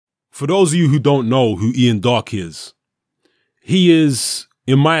For those of you who don't know who Ian Darke is, he is,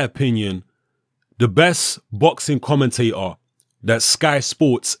 in my opinion, the best boxing commentator that Sky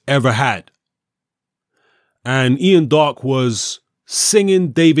Sports ever had. And Ian Darke was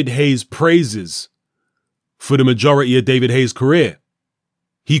singing David Haye's praises for the majority of David Haye's career.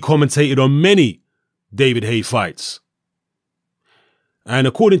 He commentated on many David Haye fights. And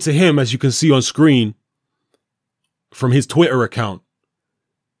according to him, as you can see on screen from his Twitter account,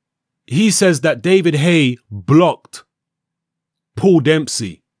 he says that David Haye blocked Paul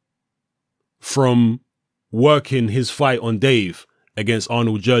Dempsey from working his fight on Dave against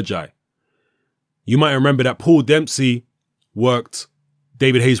Arnold Jurjai. You might remember that Paul Dempsey worked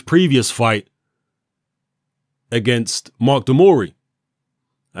David Haye's previous fight against Mark Demori.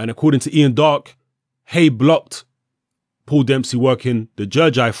 And according to Ian Darke, Haye blocked Paul Dempsey working the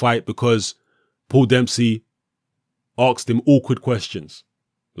Jurjai fight because Paul Dempsey asked him awkward questions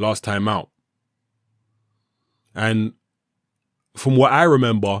last time out. And from what I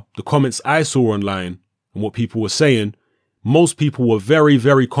remember, the comments I saw online and what people were saying, most people were very,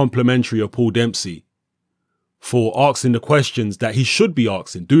 very complimentary of Paul Dempsey for asking the questions that he should be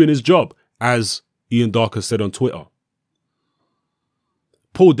asking, doing his job, as Ian Darke said on Twitter.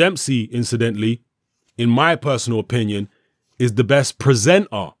 Paul Dempsey, incidentally, in my personal opinion, is the best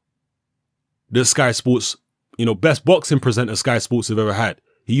presenter that Sky Sports, best boxing presenter Sky Sports have ever had.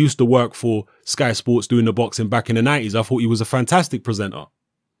 He used to work for Sky Sports doing the boxing back in the 90s. I thought he was a fantastic presenter.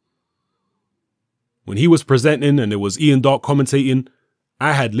 When he was presenting and there was Ian Darke commentating,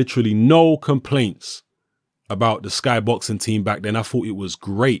 I had literally no complaints about the Sky boxing team back then. I thought it was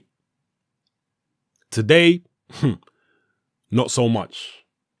great. Today, not so much.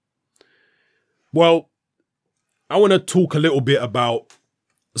 Well, I want to talk a little bit about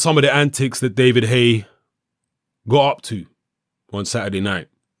some of the antics that David Haye got up to on Saturday night.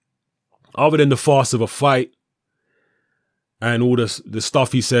 Other than the farce of a fight and all the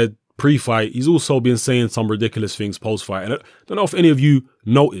stuff he said pre-fight, he's also been saying some ridiculous things post-fight. And I don't know if any of you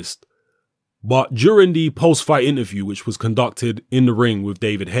noticed, but during the post-fight interview, which was conducted in the ring with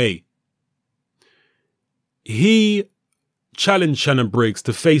David Haye, he challenged Shannon Briggs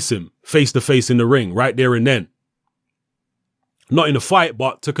to face him face-to-face in the ring right there and then. Not in a fight,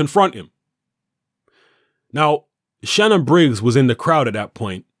 but to confront him. Now, Shannon Briggs was in the crowd at that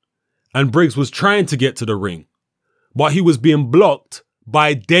point, and Briggs was trying to get to the ring, but he was being blocked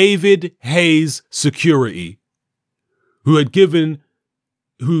by David Haye's security, who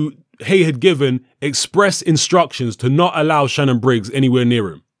Haye had given express instructions to not allow Shannon Briggs anywhere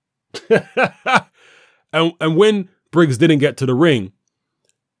near him. and when Briggs didn't get to the ring,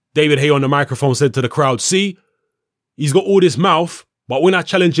 David Haye on the microphone said to the crowd, "See, he's got all this mouth, but when I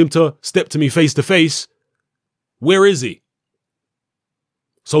challenge him to step to me face to face, where is he?"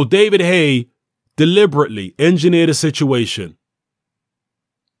 So David Haye deliberately engineered a situation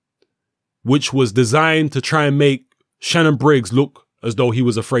which was designed to try and make Shannon Briggs look as though he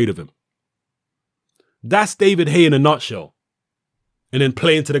was afraid of him. That's David Haye in a nutshell. And then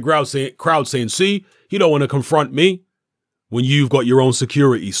playing to the crowd saying, "See, you don't want to confront me when you've got your own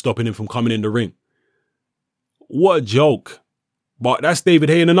security stopping him from coming in the ring." What a joke. But that's David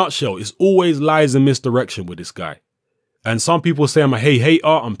Haye in a nutshell. It's always lies and misdirection with this guy. And some people say I'm a Haye hater,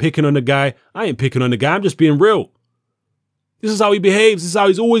 I'm picking on the guy. I ain't picking on the guy, I'm just being real. This is how he behaves. This is how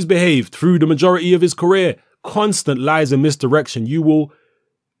he's always behaved through the majority of his career. Constant lies and misdirection. You will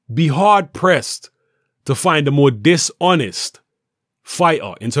be hard pressed to find a more dishonest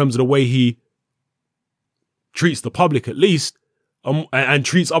fighter in terms of the way he treats the public, at least, and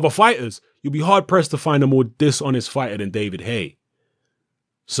treats other fighters. You'll be hard pressed to find a more dishonest fighter than David Haye.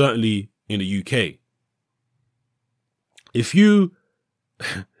 Certainly in the UK. In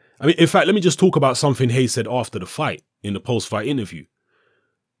fact, let me just talk about something Haye said after the fight in the post-fight interview.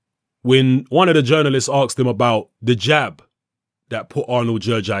 When one of the journalists asked him about the jab that put Arnold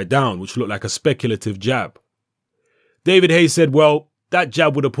Jurjai down, which looked like a speculative jab, David Haye said, well, that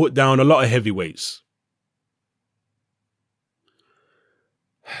jab would have put down a lot of heavyweights.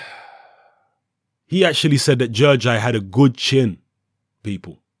 He actually said that Jurjai had a good chin,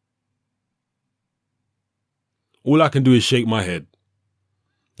 people. All I can do is shake my head.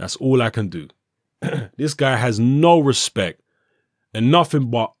 That's all I can do. This guy has no respect and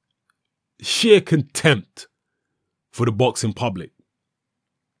nothing but sheer contempt for the boxing public.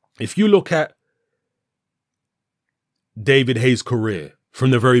 If you look at David Haye's career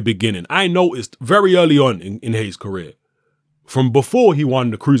from the very beginning, I noticed very early on in Haye's career, from before he won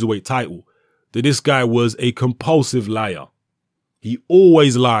the cruiserweight title, that this guy was a compulsive liar. He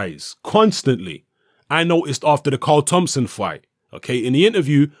always lies, constantly. I noticed after the Carl Thompson fight, Okay, in the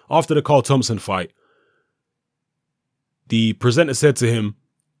interview after the Carl Thompson fight, the presenter said to him,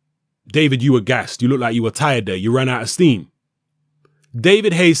 David, you were gassed. You looked like you were tired there. You ran out of steam.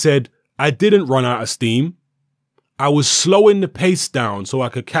 David Haye said, I didn't run out of steam. I was slowing the pace down so I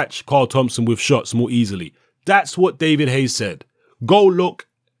could catch Carl Thompson with shots more easily. That's what David Haye said. Go look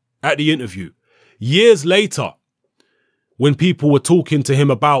at the interview. Years later, when people were talking to him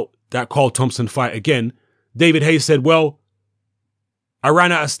about that Carl Thompson fight again, David Haye said, well, I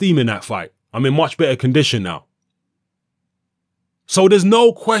ran out of steam in that fight. I'm in much better condition now. So there's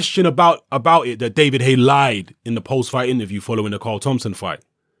no question about it that David Haye lied in the post-fight interview following the Carl Thompson fight.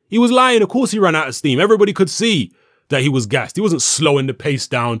 He was lying. Of course he ran out of steam. Everybody could see that he was gassed. He wasn't slowing the pace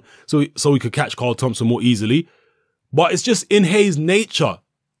down so he could catch Carl Thompson more easily. But it's just in Haye's nature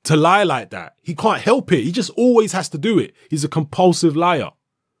to lie like that. He can't help it. He just always has to do it. He's a compulsive liar.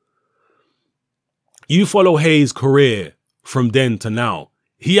 You follow Haye's career from then to now.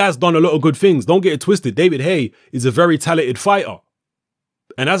 He has done a lot of good things. Don't get it twisted. David Haye is a very talented fighter.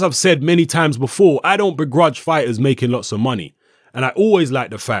 And as I've said many times before, I don't begrudge fighters making lots of money. And I always like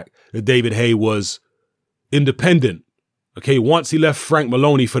the fact that David Haye was independent. Okay, once he left Frank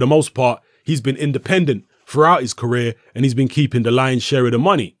Maloney, for the most part, he's been independent throughout his career and he's been keeping the lion's share of the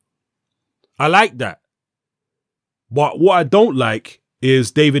money. I like that. But what I don't like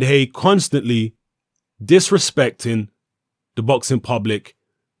is David Haye constantly disrespecting the boxing public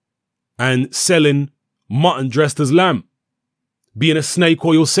and selling mutton dressed as lamb, being a snake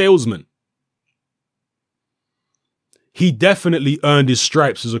oil salesman. He definitely earned his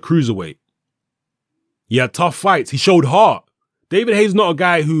stripes as a cruiserweight. He had tough fights. He showed heart. David Haye's not a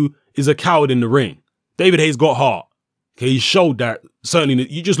guy who is a coward in the ring. David Haye's got heart. Okay, he showed that.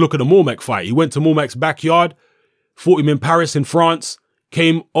 Certainly, you just look at the Mormac fight. He went to Mormac's backyard, fought him in Paris in France,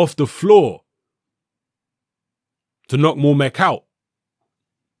 came off the floor to knock Mormac out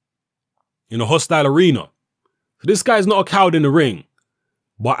in a hostile arena. So this guy's not a coward in the ring.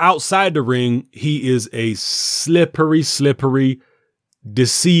 But outside the ring, he is a slippery,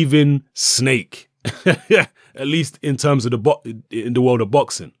 deceiving snake. At least in terms of in the world of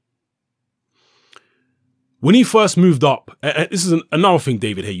boxing. When he first moved up, and this is another thing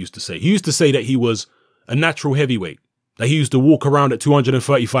David Haye used to say. He used to say that he was a natural heavyweight, that he used to walk around at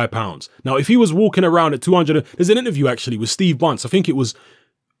 235 pounds. Now, if he was walking around at 200, there's an interview actually with Steve Bunce. I think it was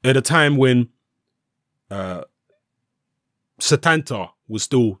at a time when Setanta was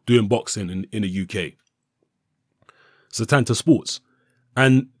still doing boxing in the UK. Setanta Sports.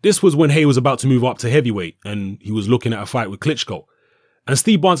 And this was when Haye was about to move up to heavyweight and he was looking at a fight with Klitschko. And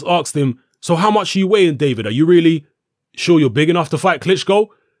Steve Bunce asked him, so how much are you weighing, David? Are you really sure you're big enough to fight Klitschko?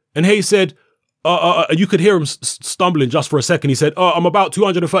 And Haye said, you could hear him stumbling just for a second. He said, I'm about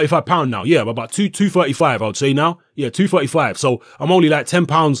 235 pounds now. Yeah, I'm about 235, I would say now. Yeah, 235. So I'm only like 10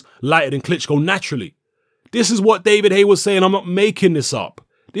 pounds lighter than Klitschko naturally. This is what David Haye was saying. I'm not making this up.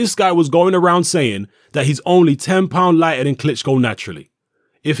 This guy was going around saying that he's only 10 pounds lighter than Klitschko naturally.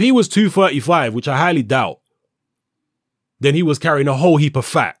 If he was 235, which I highly doubt, then he was carrying a whole heap of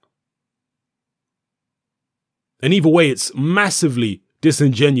fat. And either way, it's massively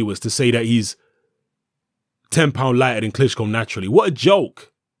disingenuous to say that he's 10 pounds lighter than Klitschko naturally. What a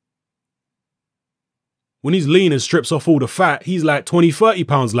joke. When he's lean and strips off all the fat, he's like 20, 30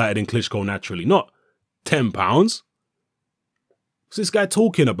 pounds lighter than Klitschko naturally, not 10 pounds. What's this guy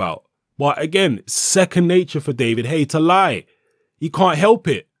talking about? But again, it's second nature for David Haye to lie. He can't help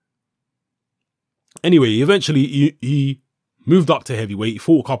it. Anyway, eventually he moved up to heavyweight. He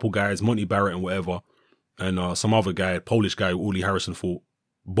fought a couple guys, Monty Barrett and whatever. And some other guy, Polish guy, Uli Harrison fought.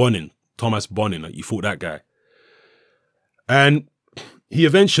 Thomas Bonin, he fought that guy. And he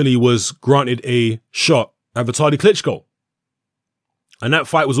eventually was granted a shot at Vitaly Klitschko. And that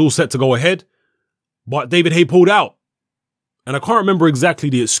fight was all set to go ahead. But David Haye pulled out. And I can't remember exactly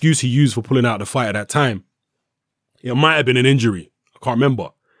the excuse he used for pulling out the fight at that time. It might have been an injury. I can't remember.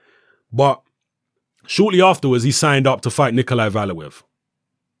 But shortly afterwards, he signed up to fight Nikolai Valiyev.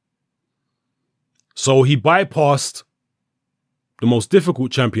 So he bypassed the most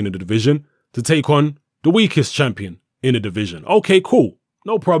difficult champion in the division to take on the weakest champion in the division. Okay, cool.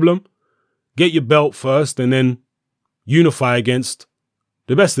 No problem. Get your belt first and then unify against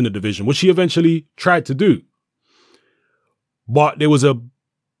the best in the division, which he eventually tried to do. But there was a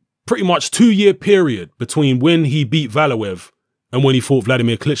pretty much 2-year period between when he beat Valiyev and when he fought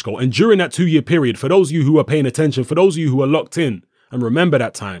Vladimir Klitschko. And during that 2-year period, for those of you who are paying attention, for those of you who are locked in and remember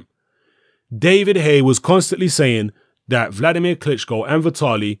that time, David Haye was constantly saying that Vladimir Klitschko and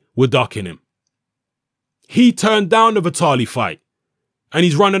Vitaly were ducking him. He turned down the Vitaly fight and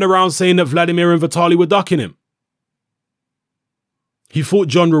he's running around saying that Vladimir and Vitaly were ducking him. He fought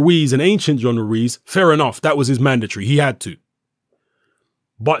John Ruiz, an ancient John Ruiz. Fair enough, that was his mandatory. He had to.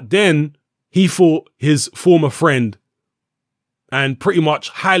 But then he fought his former friend and pretty much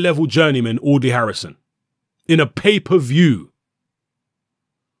high-level journeyman, Audley Harrison, in a pay-per-view.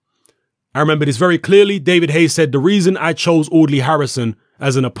 I remember this very clearly. David Haye said, the reason I chose Audley Harrison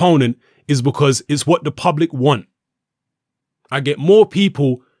as an opponent is because it's what the public want. I get more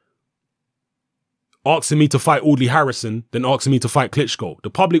people asking me to fight Audley Harrison than asking me to fight Klitschko. The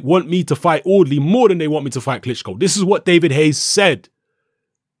public want me to fight Audley more than they want me to fight Klitschko. This is what David Haye said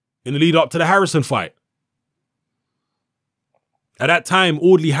in the lead up to the Harrison fight. At that time,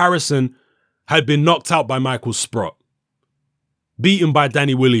 Audley Harrison had been knocked out by Michael Sprott, beaten by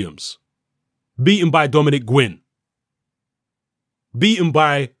Danny Williams, beaten by Dominic Gwynn, beaten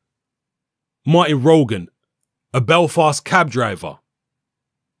by Martin Rogan, a Belfast cab driver.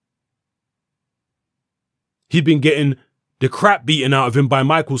 He'd been getting the crap beaten out of him by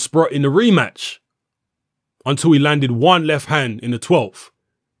Michael Sprott in the rematch until he landed one left hand in the 12th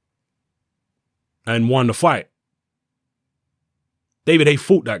and won the fight. David Haye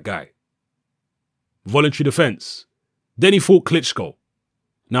fought that guy. Voluntary defense. Then he fought Klitschko.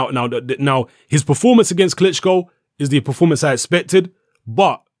 Now, his performance against Klitschko is the performance I expected,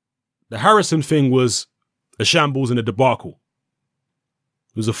 but the Harrison thing was a shambles and a debacle.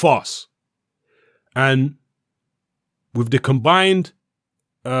 It was a farce. And with the combined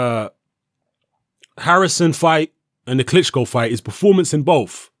Harrison fight and the Klitschko fight, his performance in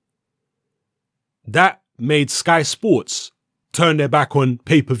both, that made Sky Sports turn their back on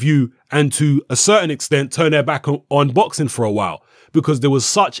pay-per-view and to a certain extent turn their back on boxing for a while, because there was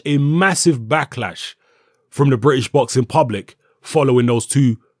such a massive backlash from the British boxing public following those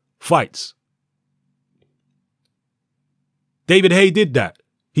two fights. David Haye did that.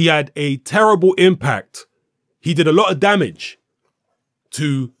 He had a terrible impact. He did a lot of damage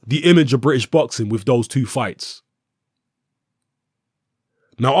to the image of British boxing with those two fights.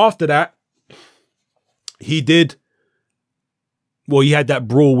 Now, after that, he had that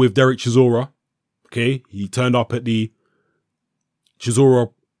brawl with Derek Chisora. Okay, he turned up at the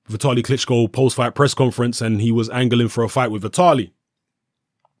Chisora Vitaly Klitschko post-fight press conference and he was angling for a fight with Vitaly.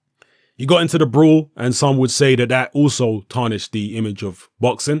 He got into the brawl, and some would say that that also tarnished the image of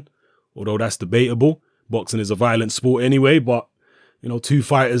boxing, although that's debatable. Boxing is a violent sport anyway, but, you know, two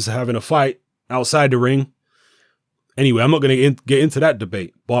fighters having a fight outside the ring. Anyway, I'm not going to get into that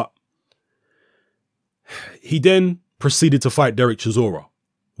debate, but he then proceeded to fight Derek Chisora.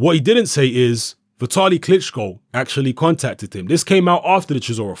 What he didn't say is Vitaly Klitschko actually contacted him. This came out after the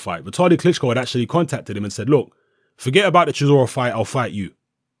Chisora fight. Vitaly Klitschko had actually contacted him and said, look, forget about the Chisora fight, I'll fight you.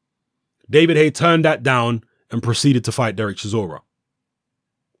 David Haye turned that down and proceeded to fight Derek Chisora.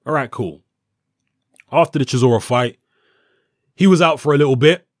 All right, cool. After the Chisora fight, he was out for a little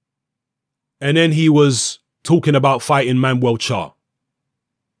bit, and then he was talking about fighting Manuel Charr.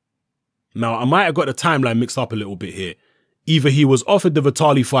 Now, I might have got the timeline mixed up a little bit here. Either he was offered the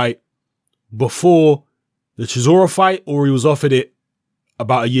Vitaly fight before the Chisora fight, or he was offered it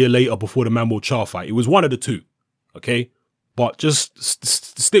about a year later before the Manuel Charr fight. It was one of the two, okay? But just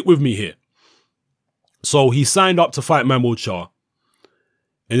stick with me here. So he signed up to fight Manuel Charr.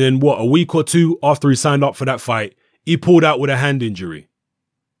 And then what, a week or two after he signed up for that fight, he pulled out with a hand injury.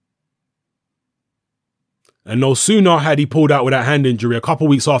 And no sooner had he pulled out with that hand injury, a couple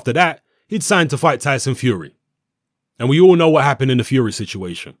weeks after that, he'd signed to fight Tyson Fury. And we all know what happened in the Fury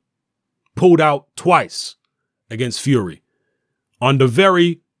situation. Pulled out twice against Fury under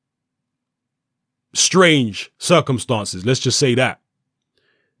very strange circumstances. Let's just say that.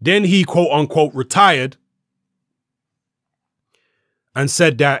 Then he, quote unquote, retired and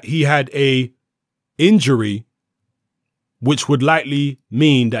said that he had a injury which would likely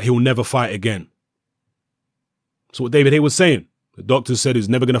mean that he'll never fight again. That's what David Haye was saying. The doctor said he's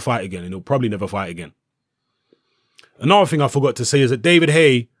never going to fight again, and he'll probably never fight again. Another thing I forgot to say is that David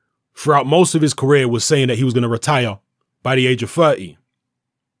Haye, throughout most of his career, was saying that he was going to retire by the age of 30.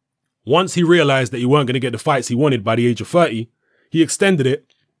 Once he realized that he weren't going to get the fights he wanted by the age of 30, he extended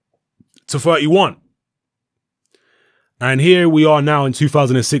it to 31. And here we are now in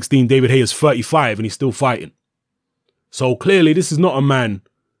 2016. David Haye is 35 and he's still fighting. So clearly this is not a man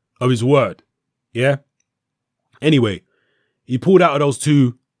of his word. Yeah? Anyway, he pulled out of those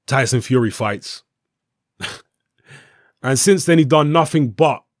two Tyson Fury fights. And since then, he's done nothing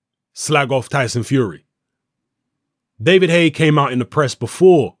but slag off Tyson Fury. David Haye came out in the press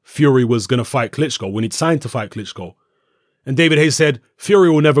before Fury was going to fight Klitschko, when he'd signed to fight Klitschko. And David Haye said,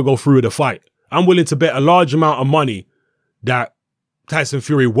 Fury will never go through with the fight. I'm willing to bet a large amount of money that Tyson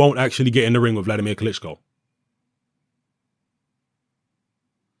Fury won't actually get in the ring with Vladimir Klitschko.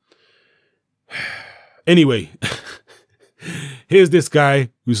 Anyway, here's this guy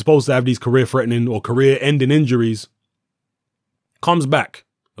who's supposed to have these career-threatening or career-ending injuries. Comes back,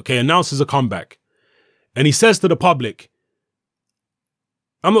 okay, announces a comeback. And he says to the public,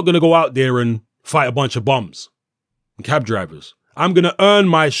 I'm not going to go out there and fight a bunch of bums and cab drivers. I'm going to earn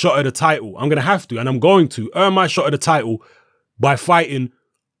my shot at the title. I'm going to have to, and I'm going to earn my shot at the title by fighting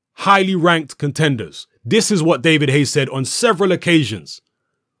highly ranked contenders. This is what David Haye said on several occasions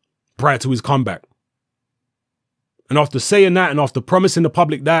prior to his comeback. And after saying that and after promising the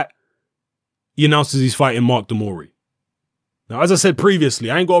public that, he announces he's fighting Mark Demori. Now, as I said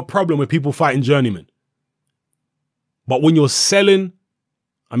previously, I ain't got a problem with people fighting journeymen. But when you're selling,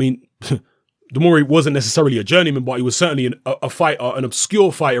 I mean, Demori wasn't necessarily a journeyman, but he was certainly a fighter, an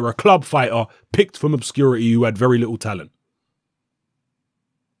obscure fighter, a club fighter, picked from obscurity who had very little talent.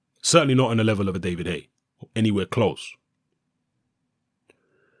 Certainly not on the level of a David Haye, anywhere close.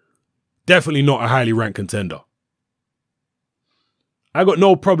 Definitely not a highly ranked contender. I got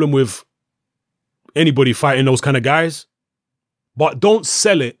no problem with anybody fighting those kind of guys, but don't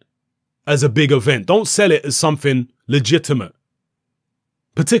sell it as a big event. Don't sell it as something legitimate,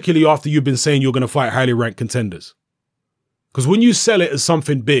 particularly after you've been saying you're going to fight highly ranked contenders. Because when you sell it as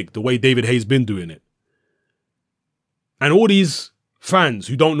something big, the way David Haye's been doing it, and all these fans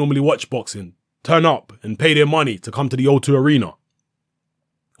who don't normally watch boxing turn up and pay their money to come to the O2 Arena,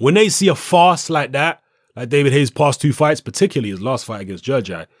 when they see a farce like that, like David Haye's past 2 fights, particularly his last fight against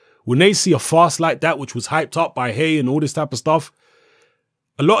Jurjai, when they see a farce like that, which was hyped up by Haye and all this type of stuff,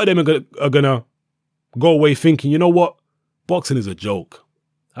 a lot of them are gonna go away thinking, you know what? Boxing is a joke.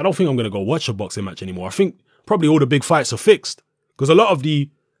 I don't think I'm gonna go watch a boxing match anymore. I think probably all the big fights are fixed. Because a lot of the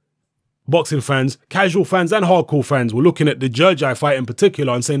boxing fans, casual fans and hardcore fans, were looking at the Jurjai fight in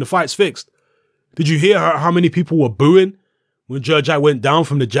particular and saying the fight's fixed. Did you hear how many people were booing when Jurjai went down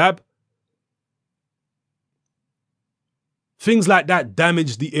from the jab? Things like that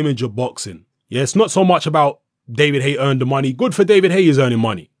damage the image of boxing. Yeah, it's not so much about David Haye earned the money. Good for David Haye is earning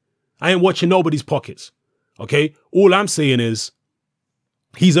money. I ain't watching nobody's pockets. Okay? All I'm saying is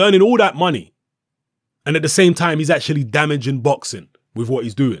he's earning all that money. And at the same time, he's actually damaging boxing with what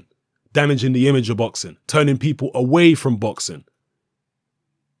he's doing. Damaging the image of boxing. Turning people away from boxing.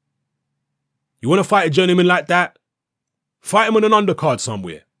 You want to fight a journeyman like that? Fight him on an undercard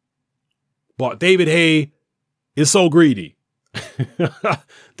somewhere. But David Haye is so greedy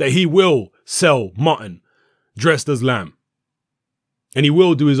that he will sell mutton dressed as lamb. And he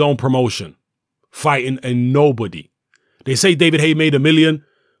will do his own promotion, fighting a nobody. They say David Haye made $1 million.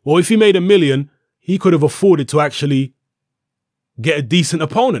 Well, if he made $1 million, he could have afforded to actually get a decent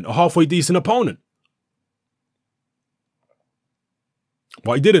opponent, a halfway decent opponent.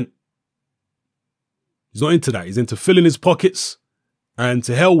 But he didn't. He's not into that. He's into filling his pockets. And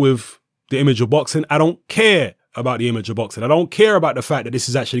to hell with the image of boxing. I don't care about the image of boxing. I don't care about the fact that this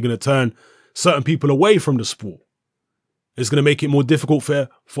is actually going to turn certain people away from the sport. It's going to make it more difficult for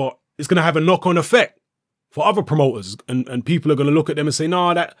it's going to have a knock-on effect for other promoters. And people are going to look at them and say, no,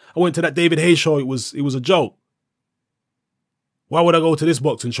 I went to that David Haye show. It was a joke. Why would I go to this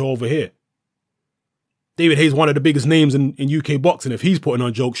boxing show over here? David Haye's one of the biggest names in UK boxing. If he's putting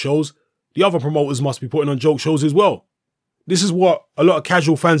on joke shows, the other promoters must be putting on joke shows as well. This is what a lot of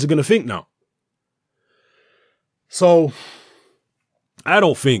casual fans are going to think now. So, I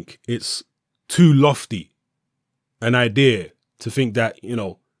don't think it's too lofty an idea to think that, you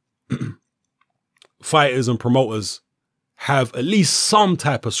know, fighters and promoters have at least some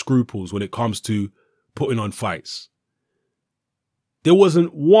type of scruples when it comes to putting on fights. There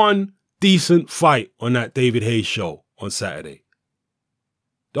wasn't one decent fight on that David Haye show on Saturday.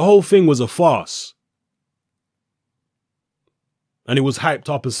 The whole thing was a farce. And it was hyped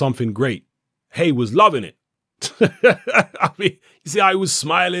up as something great. Haye was loving it. I mean, you see how he was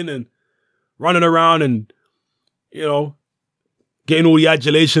smiling and running around and, you know, getting all the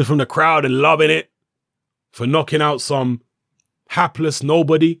adulation from the crowd and loving it for knocking out some hapless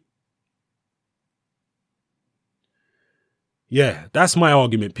nobody. Yeah, that's my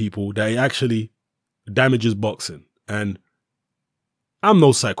argument, people, that it actually damages boxing. And I'm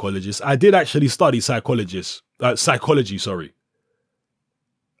no psychologist. I did actually study psychology, sorry.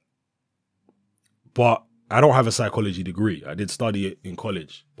 But I don't have a psychology degree. I did study it in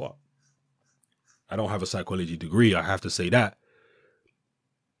college, but I don't have a psychology degree. I have to say that.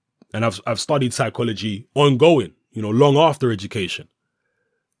 And I've studied psychology ongoing, you know, long after education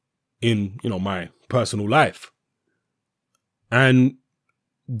in, you know, my personal life. And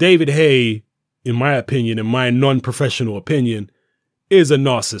David Haye, in my opinion, in my non-professional opinion, is a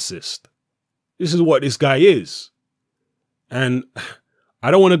narcissist. This is what this guy is. And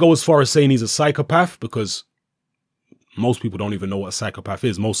I don't want to go as far as saying he's a psychopath, because most people don't even know what a psychopath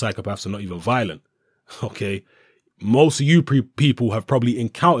is. Most psychopaths are not even violent. Okay. Most of you people have probably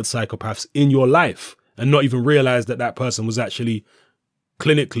encountered psychopaths in your life and not even realized that that person was actually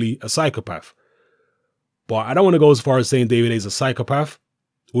clinically a psychopath. But I don't want to go as far as saying David Haye's a psychopath,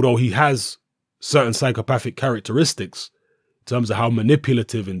 although he has certain psychopathic characteristics in terms of how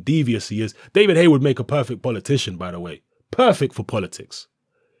manipulative and devious he is. David Haye would make a perfect politician, by the way. Perfect for politics.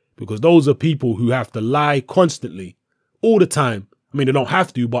 Because those are people who have to lie constantly, all the time. I mean, they don't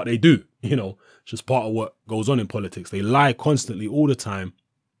have to, but they do. You know, it's just part of what goes on in politics. They lie constantly all the time,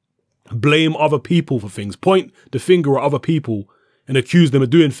 blame other people for things, point the finger at other people and accuse them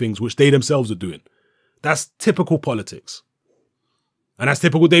of doing things which they themselves are doing. That's typical politics. And that's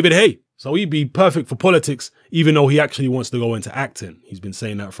typical David Haye. So he'd be perfect for politics, even though he actually wants to go into acting. He's been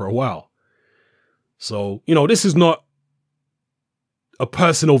saying that for a while. So, you know, this is not a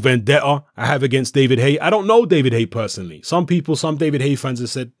personal vendetta I have against David Haye. I don't know David Haye personally. Some David Haye fans have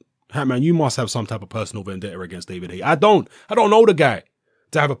said, "Hey man, you must have some type of personal vendetta against David Haye." I don't know the guy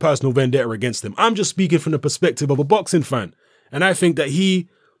to have a personal vendetta against him. I'm just speaking from the perspective of a boxing fan. And I think that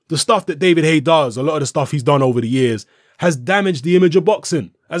the stuff that David Haye does, a lot of the stuff he's done over the years, has damaged the image of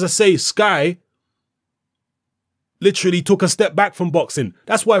boxing. As I say, Sky literally took a step back from boxing.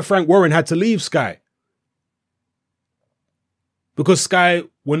 That's why Frank Warren had to leave Sky. Because Sky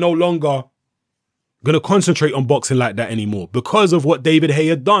were no longer going to concentrate on boxing like that anymore because of what David Haye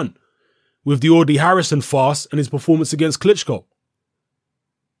had done with the Audley Harrison farce and his performance against Klitschko.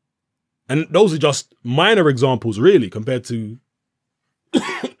 And those are just minor examples, really, compared to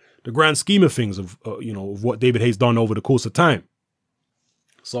the grand scheme of things of, of what David Haye's done over the course of time.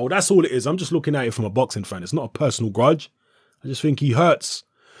 So that's all it is. I'm just looking at it from a boxing fan. It's not a personal grudge. I just think he hurts.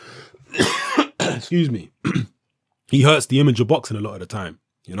 Excuse me. He hurts the image of boxing a lot of the time,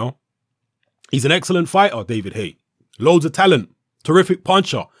 you know? He's an excellent fighter, David Haye. Loads of talent. Terrific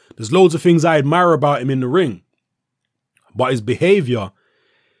puncher. There's loads of things I admire about him in the ring. But his behavior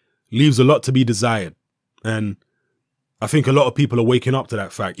leaves a lot to be desired. And I think a lot of people are waking up to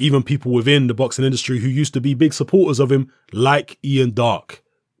that fact. Even people within the boxing industry who used to be big supporters of him, like Ian Darke,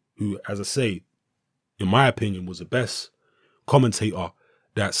 who, as I say, in my opinion, was the best commentator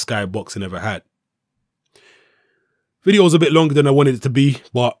that Sky Boxing ever had. Video was a bit longer than I wanted it to be,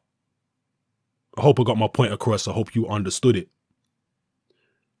 but I hope I got my point across. I hope you understood it.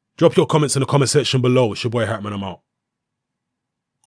 Drop your comments in the comment section below. It's your boy Hatman, I'm out.